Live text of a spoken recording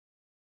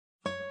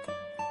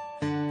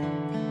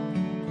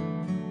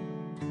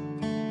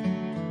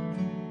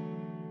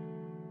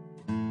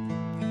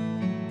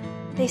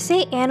They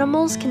say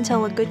animals can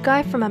tell a good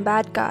guy from a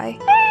bad guy.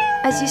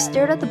 As you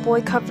stared at the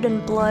boy covered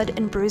in blood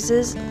and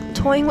bruises,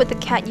 toying with the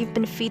cat you've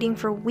been feeding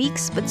for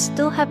weeks but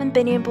still haven't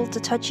been able to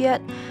touch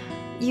yet,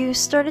 you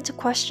started to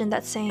question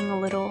that saying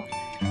a little.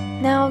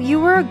 Now,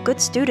 you were a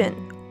good student,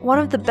 one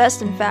of the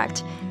best in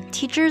fact.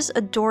 Teachers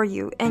adore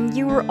you, and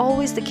you were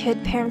always the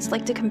kid parents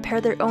like to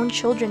compare their own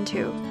children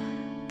to.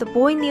 The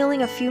boy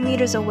kneeling a few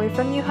meters away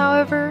from you,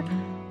 however,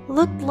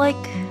 looked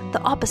like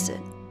the opposite.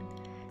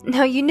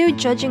 Now, you knew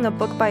judging a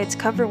book by its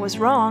cover was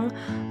wrong,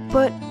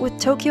 but with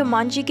Tokyo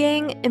Manji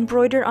Gang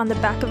embroidered on the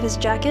back of his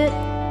jacket,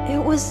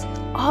 it was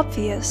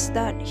obvious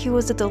that he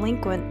was a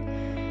delinquent.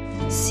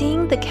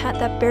 Seeing the cat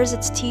that bares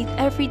its teeth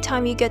every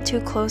time you get too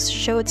close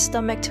show its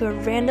stomach to a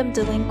random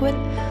delinquent,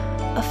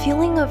 a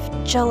feeling of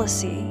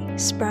jealousy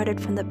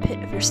sprouted from the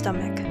pit of your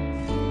stomach.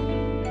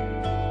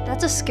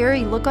 That's a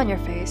scary look on your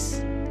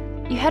face.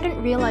 You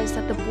hadn't realized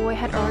that the boy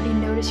had already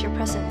noticed your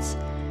presence.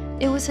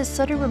 It was his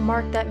sudden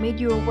remark that made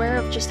you aware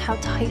of just how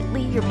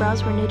tightly your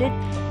brows were knitted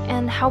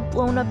and how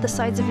blown up the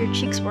sides of your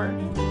cheeks were.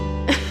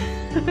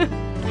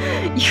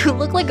 You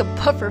look like a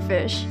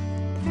pufferfish,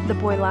 the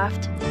boy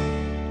laughed.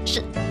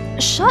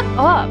 Shut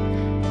up!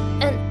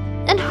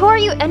 And who are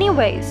you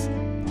anyways?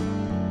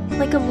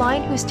 Like a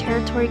lion whose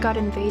territory got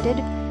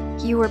invaded,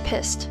 you were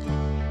pissed.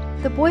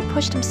 The boy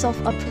pushed himself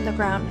up from the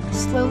ground,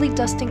 slowly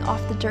dusting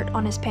off the dirt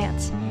on his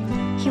pants.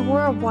 He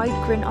wore a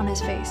wide grin on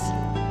his face.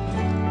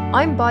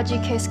 I'm Baji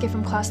Keisuke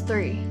from class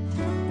 3.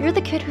 You're the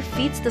kid who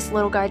feeds this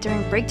little guy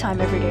during break time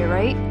every day,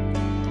 right?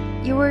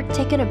 You were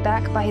taken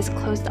aback by his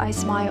closed-eye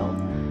smile,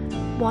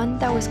 one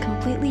that was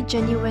completely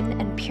genuine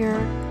and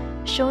pure,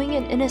 showing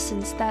an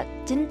innocence that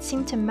didn't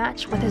seem to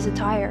match with his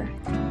attire.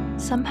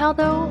 Somehow,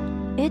 though,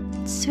 it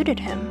suited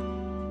him.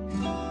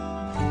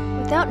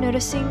 Without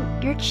noticing,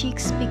 your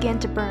cheeks began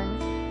to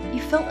burn.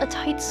 You felt a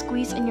tight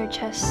squeeze in your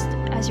chest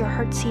as your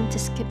heart seemed to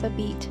skip a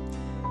beat.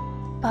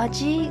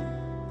 Baji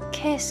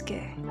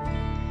Keisuke.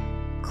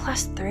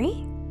 Class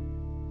 3?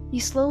 You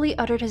slowly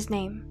uttered his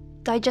name,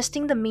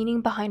 digesting the meaning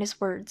behind his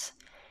words.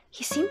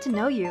 He seemed to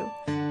know you,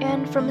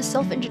 and from his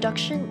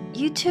self-introduction,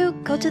 you two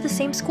go to the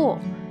same school.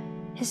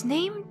 His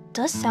name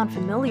does sound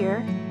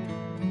familiar.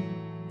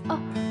 Oh,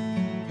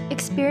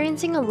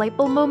 experiencing a light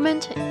bulb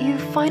moment, you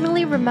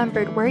finally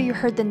remembered where you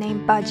heard the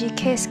name Baji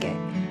Keisuke.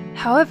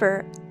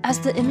 However, as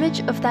the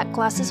image of that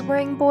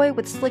glasses-wearing boy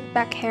with slicked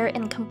back hair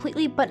and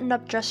completely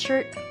buttoned-up dress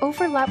shirt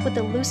overlapped with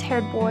the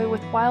loose-haired boy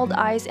with wild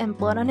eyes and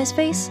blood on his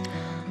face,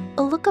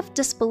 a look of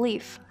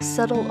disbelief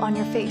settled on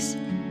your face.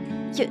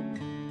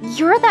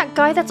 You're that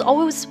guy that's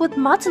always with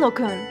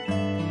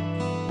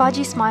Matsuno-kun!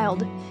 Baji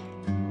smiled,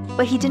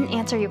 but he didn't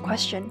answer your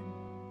question.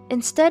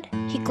 Instead,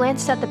 he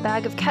glanced at the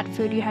bag of cat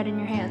food you had in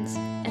your hands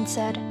and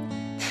said,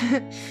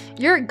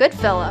 You're a good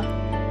fella.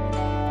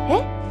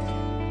 Eh?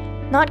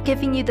 Not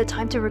giving you the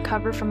time to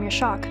recover from your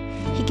shock,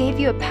 he gave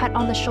you a pat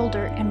on the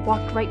shoulder and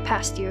walked right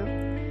past you.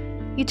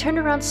 You turned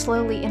around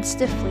slowly and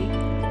stiffly,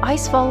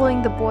 eyes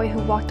following the boy who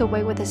walked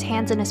away with his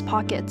hands in his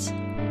pockets.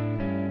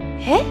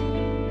 Eh?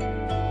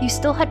 You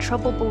still had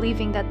trouble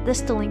believing that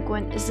this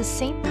delinquent is the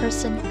same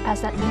person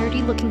as that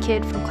nerdy-looking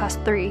kid from class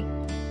 3.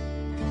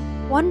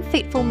 One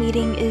fateful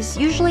meeting is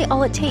usually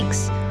all it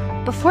takes.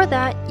 Before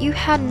that, you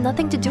had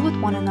nothing to do with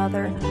one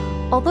another.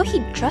 Although he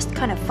dressed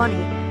kind of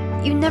funny,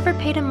 you never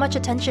paid him much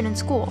attention in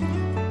school.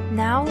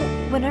 Now,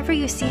 whenever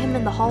you see him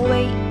in the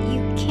hallway, you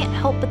can't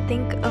help but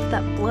think of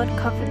that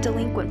blood-covered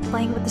delinquent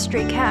playing with the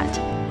stray cat.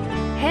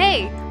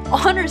 Hey,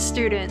 honor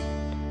student!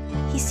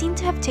 He seemed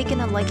to have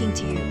taken a liking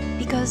to you,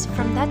 because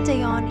from that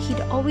day on,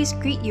 he'd always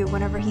greet you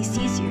whenever he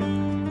sees you.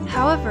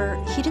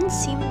 However, he didn't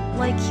seem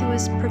like he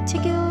was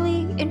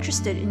particularly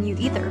interested in you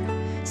either,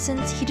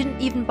 since he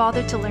didn't even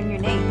bother to learn your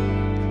name.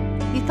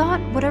 You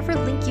thought whatever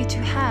link you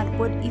two had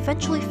would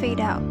eventually fade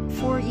out,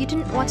 for you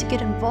didn't want to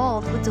get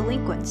involved with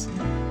delinquents.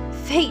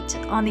 Fate,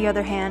 on the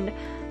other hand,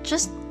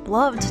 just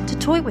loved to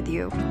toy with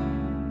you.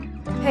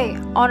 Hey,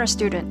 honor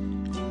student.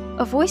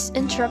 A voice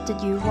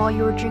interrupted you while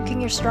you were drinking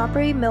your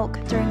strawberry milk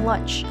during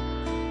lunch.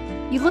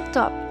 You looked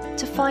up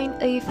to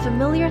find a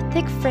familiar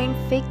thick-framed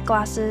fake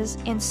glasses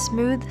and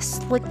smooth,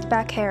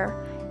 slicked-back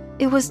hair.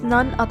 It was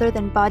none other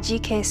than Baji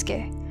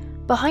Keisuke.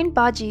 Behind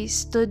Baji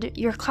stood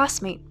your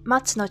classmate,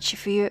 Matsuno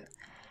Chifuyu.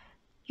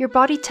 Your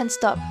body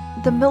tensed up,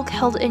 the milk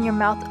held in your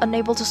mouth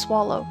unable to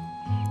swallow.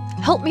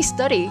 Help me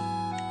study!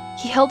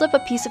 He held up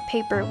a piece of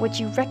paper which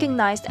you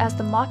recognized as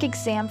the mock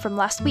exam from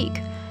last week.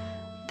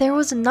 There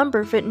was a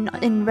number written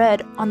in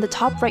red on the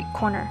top right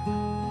corner.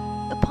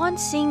 Upon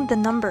seeing the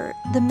number,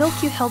 the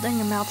milk you held in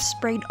your mouth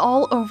sprayed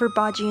all over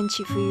Baji and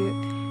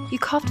Chifuyu. You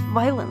coughed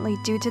violently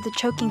due to the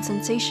choking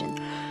sensation.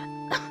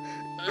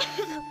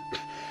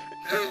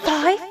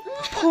 5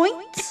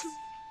 points?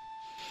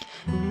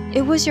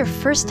 It was your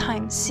first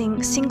time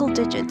seeing single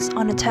digits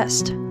on a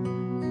test.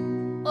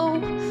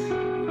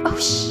 Oh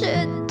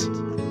shit.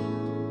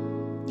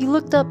 You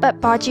looked up at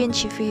Baji and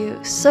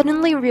Chifuyu,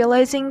 suddenly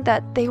realizing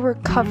that they were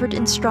covered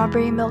in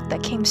strawberry milk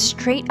that came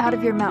straight out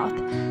of your mouth.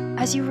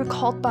 As you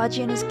recalled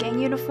Baji in his gang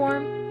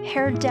uniform,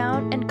 hair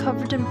down and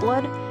covered in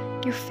blood,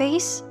 your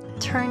face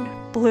turned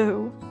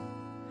blue.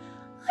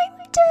 I'm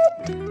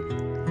dead!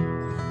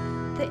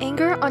 The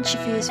anger on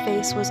Chifuyu's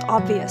face was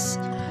obvious.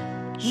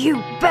 You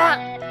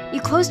bat!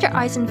 You closed your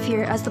eyes in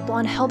fear as the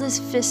blonde held his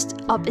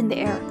fist up in the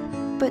air.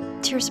 But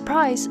to your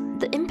surprise,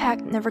 the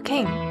impact never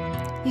came.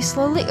 You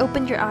slowly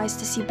opened your eyes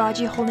to see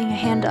Baji holding a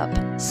hand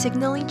up,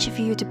 signaling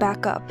Chifuyu to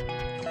back up.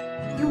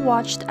 You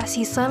watched as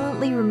he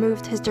silently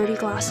removed his dirty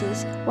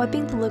glasses,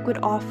 wiping the liquid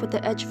off with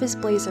the edge of his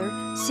blazer,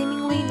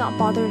 seemingly not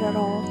bothered at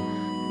all.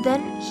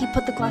 Then he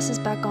put the glasses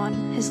back on,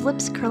 his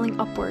lips curling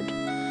upward,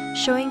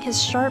 showing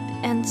his sharp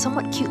and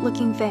somewhat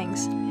cute-looking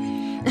fangs.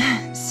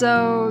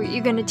 So,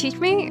 you gonna teach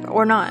me,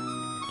 or not?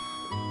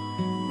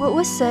 What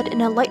was said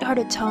in a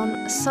lighthearted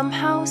tone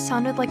somehow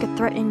sounded like a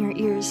threat in your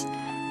ears,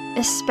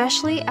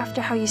 especially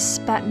after how you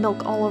spat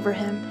milk all over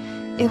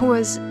him. It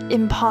was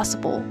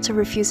impossible to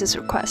refuse his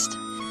request.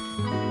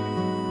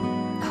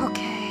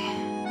 Okay.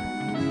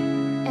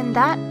 And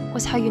that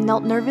was how you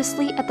knelt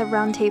nervously at the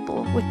round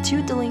table with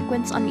two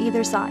delinquents on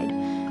either side.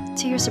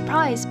 To your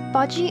surprise,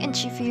 Baji and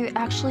Chifuyu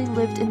actually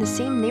lived in the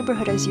same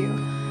neighborhood as you,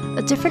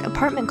 a different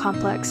apartment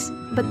complex,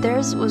 but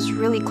theirs was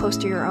really close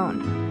to your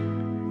own.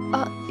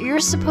 You're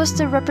supposed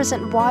to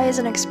represent y as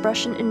an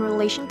expression in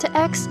relation to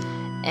x,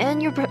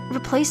 and you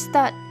replace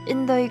that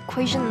in the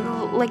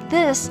equation like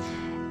this.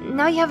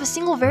 Now you have a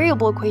single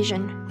variable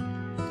equation.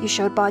 You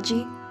showed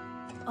Baji.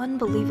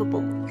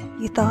 Unbelievable,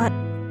 you thought.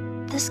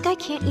 This guy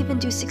can't even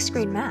do 6th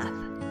grade math.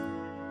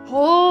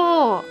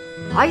 Oh,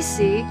 I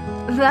see.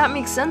 That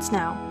makes sense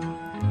now.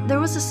 There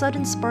was a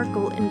sudden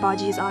sparkle in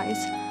Baji's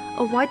eyes,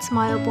 a wide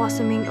smile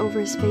blossoming over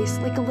his face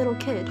like a little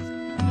kid.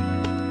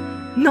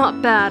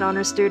 Not bad,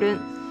 honor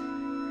student.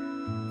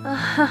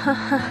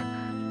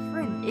 For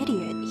an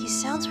idiot, he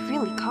sounds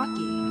really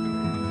cocky.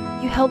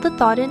 You held the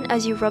thought in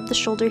as you rubbed the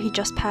shoulder he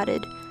just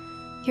patted.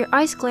 Your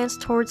eyes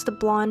glanced towards the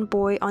blonde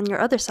boy on your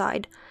other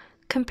side.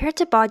 Compared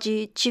to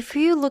Baji,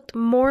 Chifuyu looked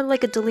more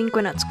like a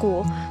delinquent at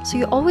school, so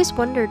you always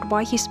wondered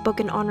why he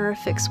spoke in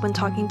honorifics when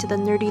talking to the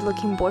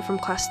nerdy-looking boy from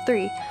class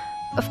 3.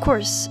 Of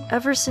course,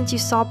 ever since you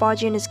saw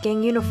Baji in his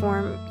gang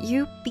uniform,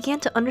 you began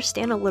to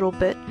understand a little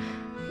bit.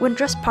 When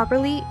dressed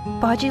properly,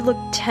 Baji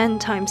looked 10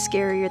 times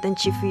scarier than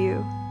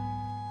Chifuyu.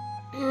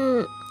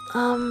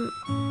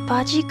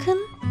 Baji-kun?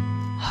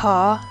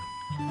 Huh?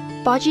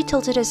 Baji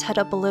tilted his head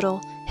up a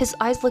little, his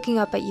eyes looking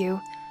up at you.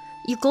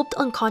 You gulped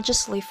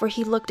unconsciously, for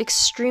he looked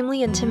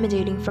extremely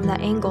intimidating from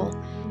that angle.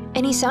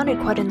 And he sounded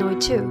quite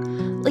annoyed too,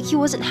 like he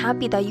wasn't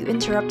happy that you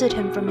interrupted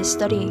him from his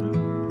studying.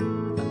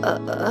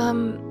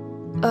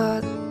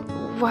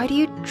 Why do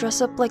you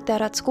dress up like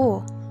that at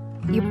school?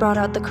 You brought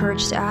out the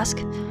courage to ask.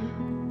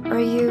 Are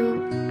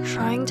you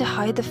trying to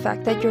hide the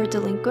fact that you're a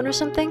delinquent or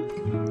something?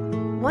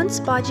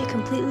 Once Baji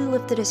completely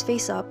lifted his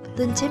face up,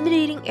 the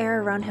intimidating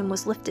air around him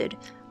was lifted,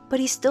 but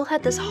he still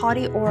had this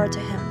haughty aura to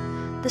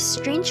him, this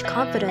strange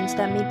confidence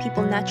that made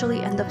people naturally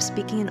end up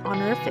speaking in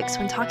honorifics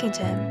when talking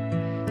to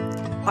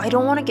him. I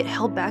don't want to get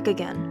held back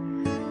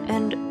again,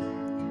 and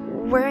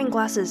wearing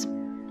glasses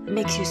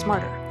makes you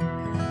smarter.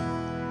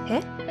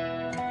 Eh?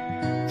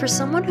 For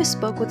someone who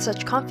spoke with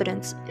such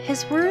confidence,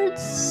 his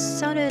words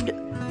sounded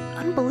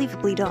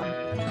unbelievably dumb.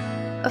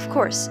 Of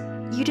course,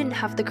 you didn't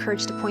have the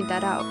courage to point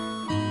that out.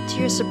 To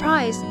your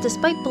surprise,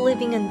 despite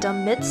believing in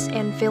dumb myths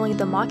and failing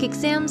the mock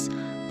exams,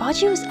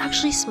 Baji was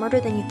actually smarter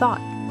than you thought.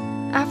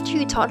 After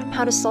you taught him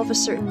how to solve a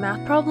certain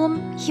math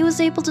problem, he was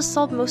able to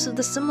solve most of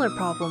the similar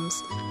problems.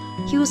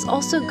 He was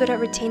also good at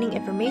retaining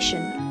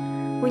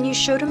information. When you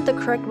showed him the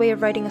correct way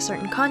of writing a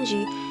certain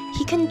kanji,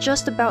 he can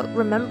just about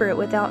remember it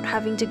without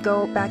having to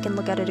go back and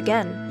look at it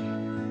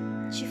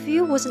again.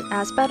 Chifuyu wasn't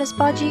as bad as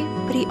Baji,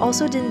 but he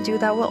also didn't do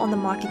that well on the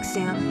mock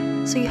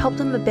exam, so you helped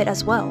him a bit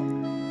as well.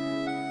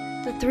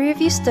 The three of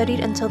you studied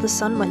until the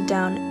sun went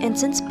down, and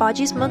since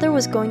Baji's mother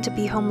was going to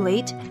be home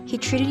late, he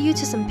treated you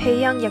to some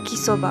Peiyang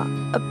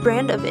yakisoba, a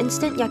brand of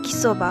instant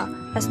yakisoba,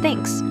 as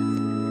thanks.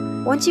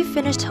 Once you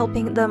finished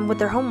helping them with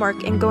their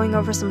homework and going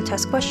over some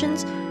test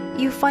questions,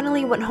 you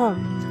finally went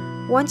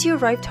home. Once you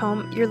arrived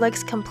home, your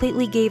legs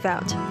completely gave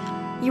out.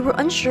 You were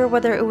unsure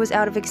whether it was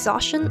out of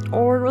exhaustion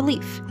or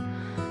relief.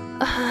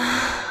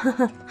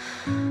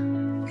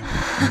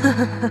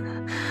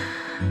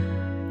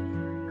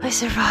 I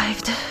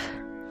survived.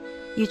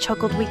 You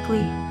chuckled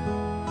weakly.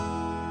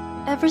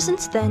 Ever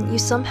since then, you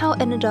somehow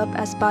ended up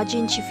as Baji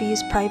and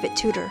Chifuyu's private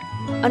tutor.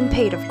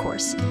 Unpaid, of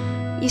course.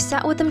 You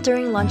sat with him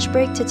during lunch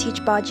break to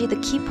teach Baji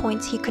the key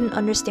points he couldn't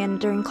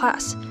understand during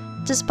class.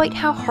 Despite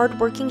how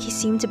hardworking he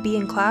seemed to be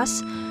in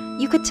class,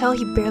 you could tell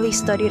he barely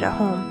studied at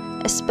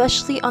home,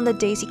 especially on the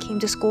days he came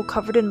to school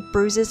covered in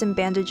bruises and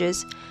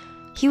bandages.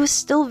 He was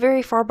still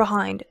very far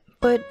behind,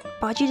 but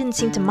Baji didn't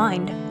seem to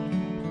mind.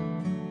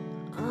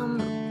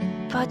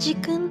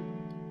 Baji-kun?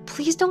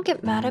 Please don't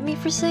get mad at me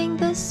for saying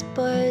this,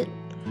 but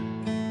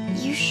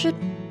you should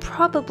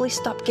probably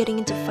stop getting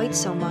into fights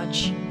so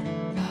much.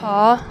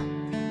 Huh?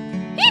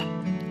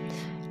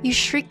 You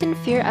shrieked in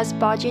fear as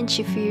Baji and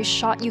Chifuyu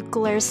shot you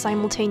glares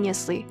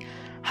simultaneously.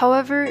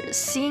 However,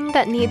 seeing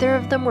that neither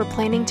of them were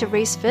planning to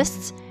raise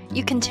fists,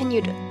 you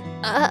continued,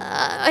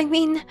 I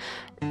mean,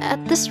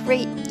 at this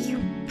rate, you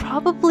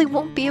probably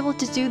won't be able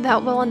to do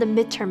that well on the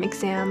midterm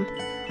exam.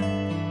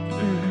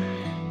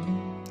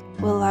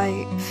 Will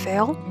I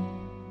fail?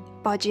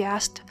 Baji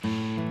asked.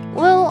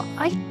 Well,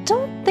 I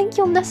don't think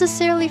you'll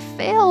necessarily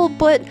fail,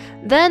 but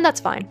then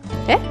that's fine.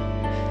 Eh?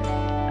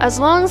 As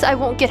long as I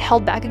won't get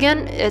held back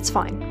again, it's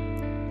fine.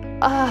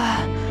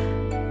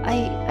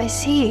 I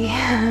see.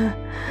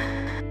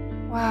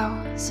 Wow,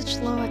 such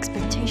low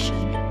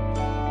expectation.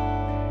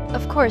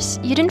 Of course,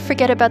 you didn't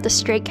forget about the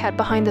stray cat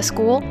behind the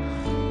school.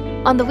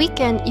 On the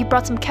weekend, you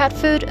brought some cat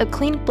food, a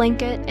clean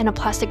blanket, and a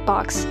plastic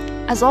box.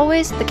 As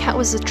always, the cat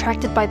was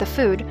attracted by the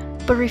food,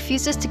 but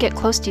refuses to get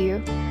close to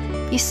you.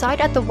 You sighed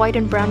at the white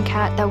and brown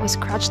cat that was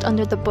crouched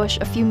under the bush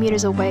a few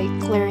meters away,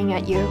 glaring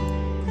at you.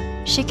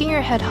 Shaking your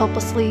head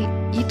helplessly,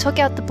 you took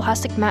out the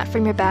plastic mat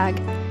from your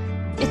bag.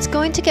 It's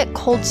going to get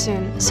cold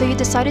soon, so you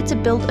decided to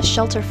build a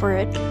shelter for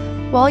it.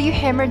 While you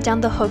hammered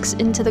down the hooks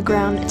into the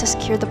ground to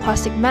secure the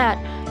plastic mat,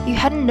 you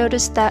hadn't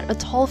noticed that a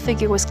tall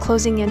figure was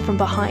closing in from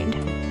behind.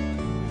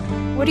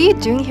 What are you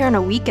doing here on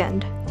a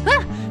weekend?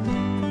 Ah!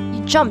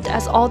 You jumped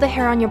as all the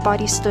hair on your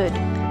body stood.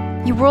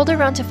 You whirled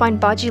around to find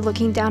Baji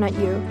looking down at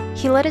you.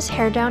 He let his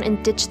hair down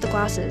and ditched the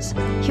glasses.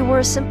 He wore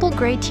a simple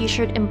gray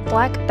t-shirt and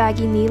black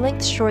baggy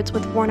knee-length shorts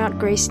with worn-out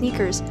gray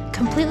sneakers,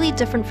 completely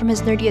different from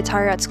his nerdy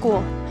attire at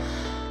school.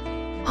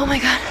 Oh my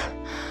god.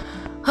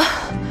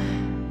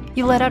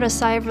 You let out a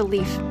sigh of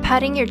relief,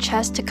 patting your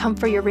chest to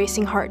comfort your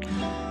racing heart.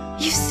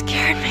 You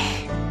scared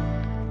me.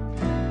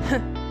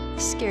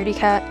 Scaredy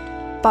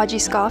cat, Baji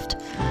scoffed.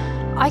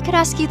 I could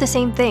ask you the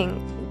same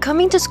thing.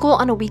 Coming to school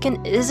on a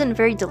weekend isn't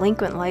very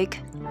delinquent-like.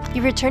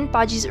 You returned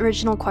Baji's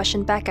original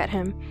question back at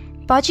him.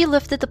 Baji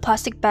lifted the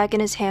plastic bag in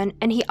his hand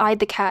and he eyed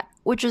the cat,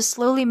 which was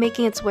slowly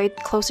making its way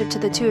closer to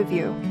the two of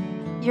you.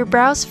 Your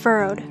brows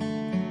furrowed.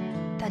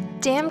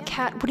 That damn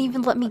cat wouldn't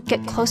even let me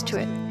get close to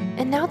it.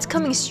 And now it's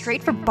coming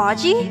straight for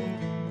Baji?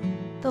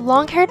 The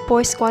long-haired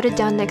boy squatted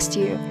down next to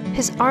you,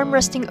 his arm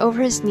resting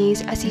over his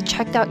knees as he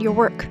checked out your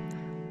work.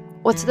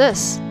 What's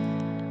this?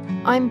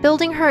 I'm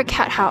building her a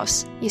cat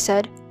house, you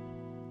said.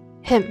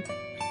 Him.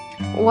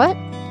 What?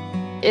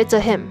 It's a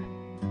him.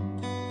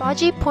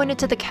 Baji pointed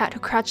to the cat who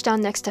crouched down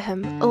next to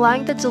him,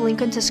 allowing the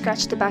delinquent to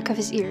scratch the back of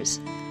his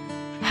ears.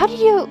 How did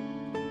you...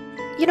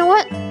 You know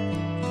what?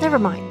 Never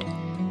mind.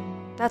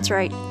 That's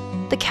right.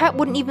 The cat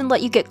wouldn't even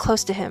let you get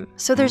close to him,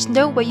 so there's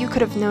no way you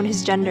could have known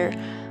his gender,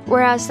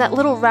 whereas that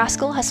little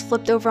rascal has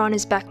flipped over on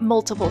his back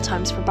multiple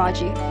times for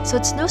Baji, so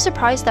it's no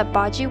surprise that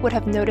Baji would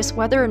have noticed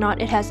whether or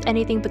not it has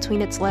anything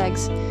between its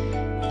legs.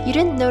 You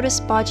didn't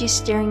notice Baji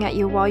staring at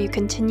you while you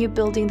continue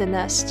building the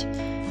nest,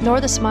 nor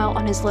the smile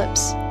on his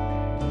lips.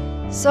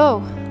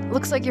 So,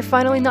 looks like you're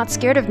finally not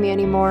scared of me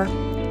anymore.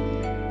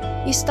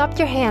 You stopped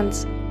your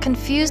hands,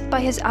 confused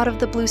by his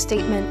out-of-the-blue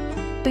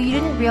statement, but you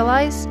didn't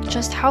realize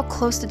just how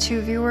close the two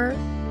of you were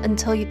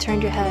until you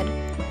turned your head.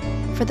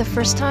 For the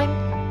first time,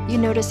 you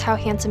noticed how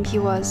handsome he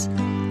was.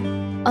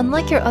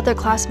 Unlike your other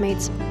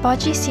classmates,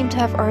 Baji seemed to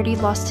have already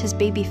lost his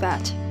baby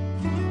fat.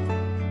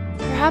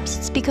 Perhaps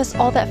it's because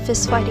all that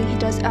fist fighting he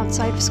does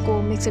outside of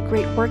school makes a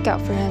great workout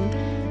for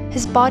him.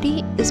 His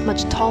body is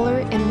much taller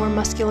and more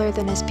muscular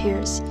than his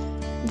peers.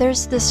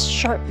 There's this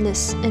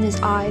sharpness in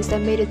his eyes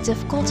that made it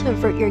difficult to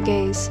avert your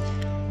gaze.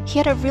 He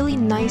had a really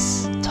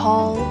nice,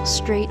 tall,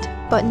 straight,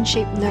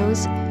 button-shaped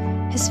nose.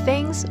 His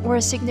fangs were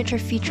a signature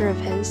feature of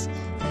his,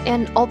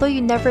 and although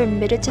you never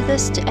admitted to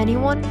this to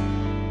anyone,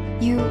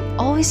 you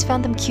always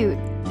found them cute,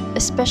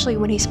 especially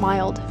when he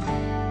smiled.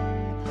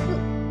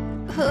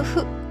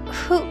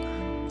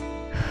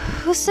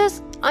 Who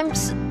says I'm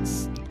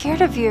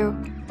scared of you?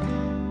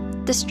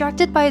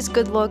 Distracted by his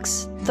good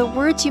looks, the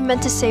words you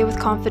meant to say with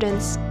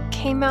confidence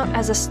came out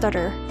as a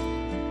stutter.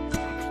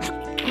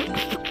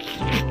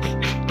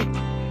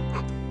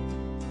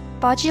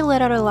 Baji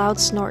let out a loud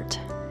snort,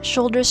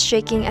 shoulders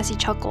shaking as he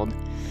chuckled.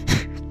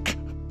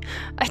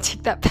 I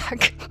take that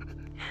back.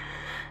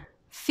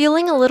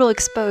 Feeling a little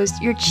exposed,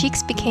 your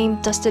cheeks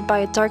became dusted by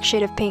a dark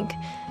shade of pink,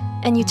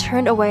 and you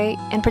turned away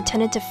and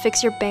pretended to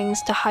fix your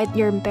bangs to hide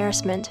your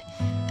embarrassment.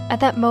 At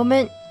that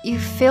moment, you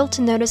failed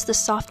to notice the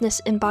softness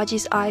in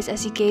Baji's eyes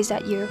as he gazed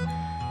at you.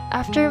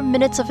 After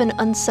minutes of an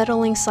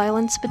unsettling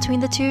silence between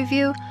the two of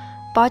you,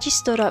 Baji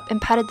stood up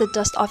and patted the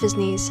dust off his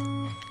knees.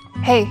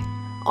 Hey,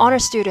 honor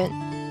student.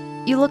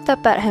 You looked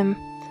up at him.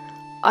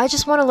 I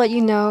just want to let you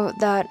know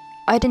that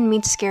I didn't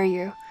mean to scare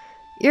you.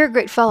 You're a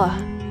great fella.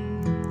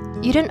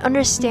 You didn't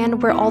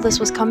understand where all this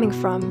was coming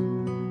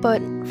from,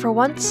 but for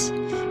once,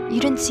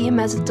 you didn't see him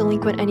as a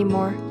delinquent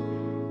anymore.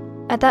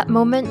 At that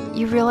moment,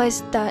 you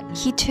realized that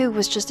he too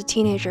was just a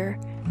teenager,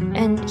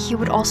 and he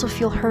would also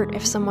feel hurt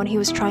if someone he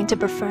was trying to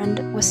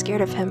befriend was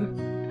scared of him.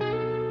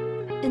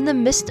 In the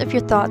midst of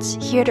your thoughts,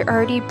 he had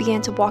already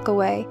began to walk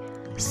away.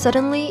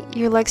 Suddenly,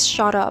 your legs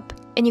shot up,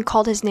 and you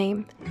called his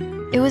name.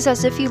 It was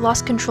as if you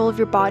lost control of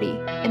your body,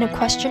 and a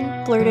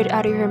question blurted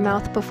out of your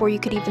mouth before you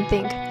could even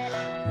think.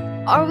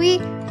 Are we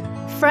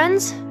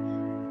friends?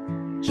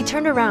 He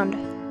turned around,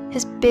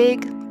 his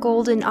big,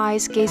 golden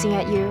eyes gazing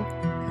at you.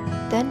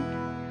 Then,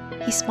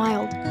 he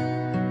smiled.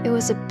 It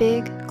was a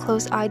big,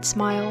 close-eyed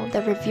smile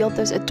that revealed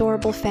those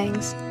adorable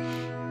fangs.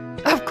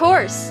 Of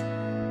course!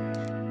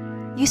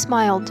 You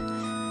smiled.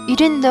 You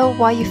didn't know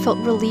why you felt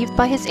relieved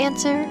by his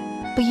answer,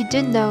 but you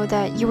did know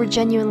that you were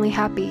genuinely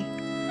happy.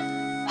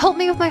 Help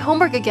me with my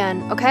homework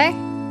again, okay?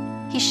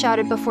 He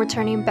shouted before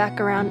turning back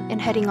around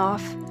and heading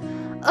off.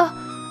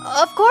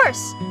 Of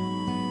course!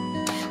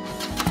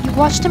 You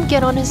watched him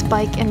get on his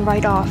bike and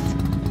ride off.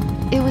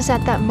 It was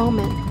at that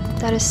moment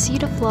that a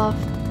seed of love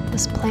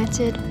was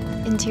planted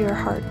into your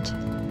heart.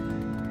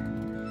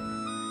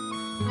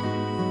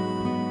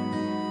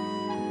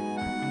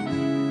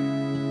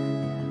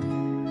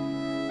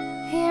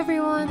 Hey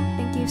everyone,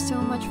 thank you so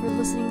much for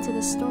listening to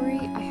this story.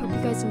 I hope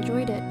you guys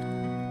enjoyed it.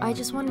 I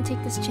just want to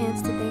take this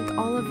chance to thank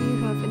all of you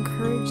who have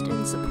encouraged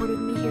and supported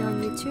me here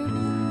on YouTube.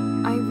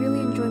 I really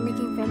enjoy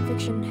making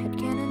fanfiction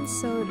headcanons,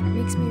 so it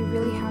makes me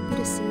really happy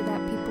to see that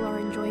people are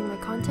enjoying my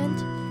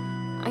content.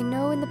 I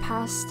know in the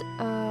past,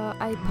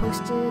 I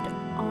posted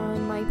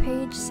on my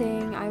page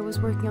saying I was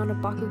working on a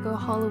Bakugo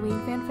Halloween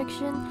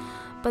fanfiction,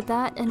 but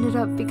that ended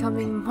up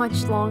becoming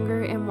much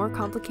longer and more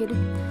complicated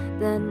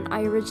than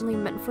I originally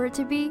meant for it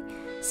to be,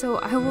 so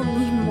I will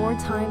need more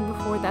time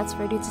before that's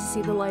ready to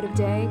see the light of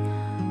day.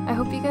 I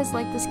hope you guys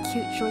like this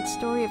cute short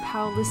story of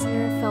how a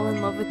listener fell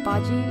in love with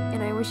Baji,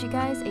 and I wish you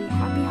guys a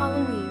happy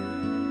Halloween!